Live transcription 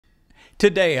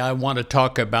Today, I want to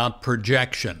talk about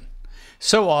projection.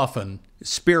 So often,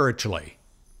 spiritually,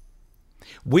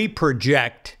 we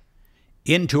project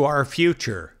into our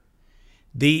future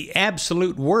the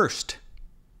absolute worst,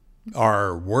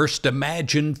 our worst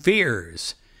imagined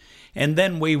fears, and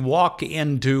then we walk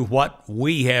into what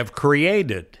we have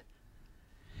created.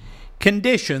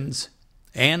 Conditions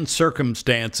and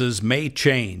circumstances may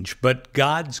change, but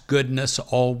God's goodness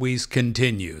always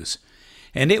continues,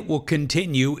 and it will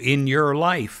continue in your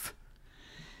life.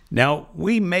 Now,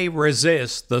 we may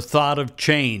resist the thought of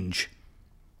change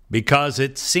because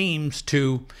it seems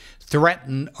to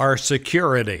threaten our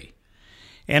security,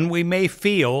 and we may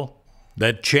feel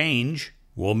that change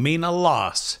will mean a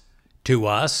loss to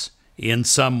us in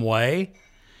some way.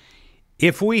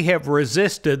 If we have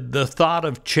resisted the thought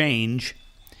of change,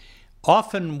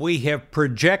 often we have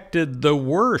projected the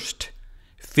worst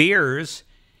fears,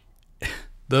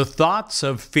 the thoughts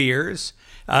of fears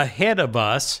ahead of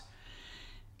us,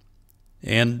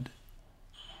 and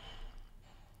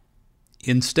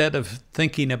instead of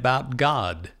thinking about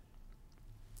God.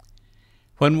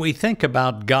 When we think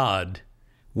about God,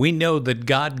 we know that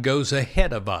God goes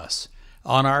ahead of us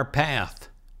on our path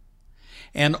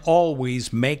and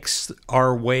always makes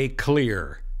our way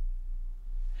clear.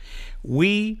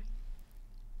 We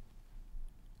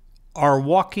are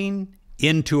walking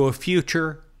into a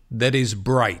future that is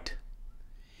bright,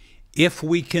 if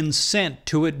we consent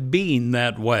to it being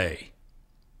that way.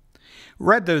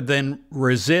 Rather than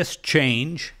resist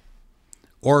change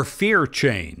or fear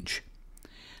change,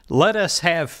 let us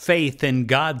have faith in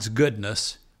God's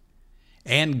goodness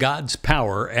and God's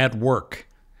power at work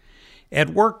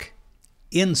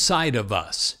inside of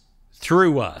us,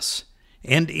 through us,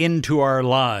 and into our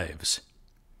lives.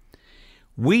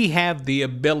 We have the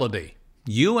ability,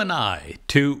 you and I,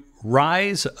 to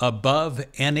rise above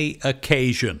any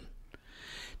occasion,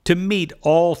 to meet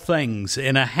all things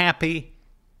in a happy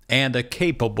and a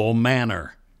capable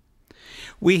manner.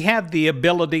 We have the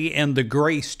ability and the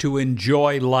grace to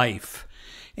enjoy life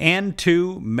and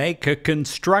to make a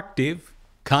constructive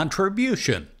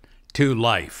contribution to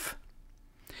life.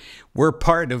 We're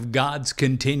part of God's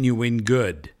continuing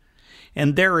good,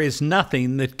 and there is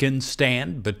nothing that can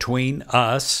stand between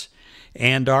us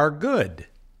and our good.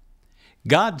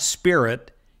 God's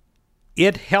Spirit,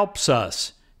 it helps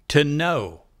us to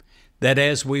know that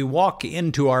as we walk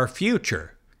into our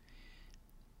future,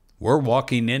 we're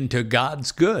walking into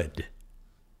God's good.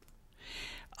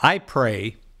 I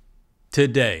pray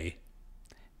today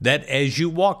that as you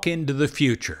walk into the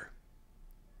future,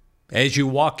 as you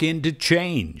walk into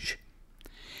change,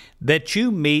 that you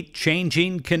meet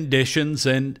changing conditions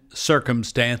and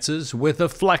circumstances with a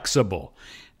flexible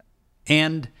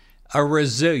and a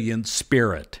resilient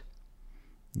spirit.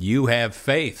 You have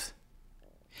faith.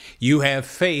 You have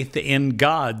faith in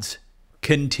God's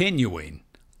continuing,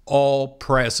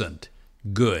 all-present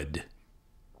good.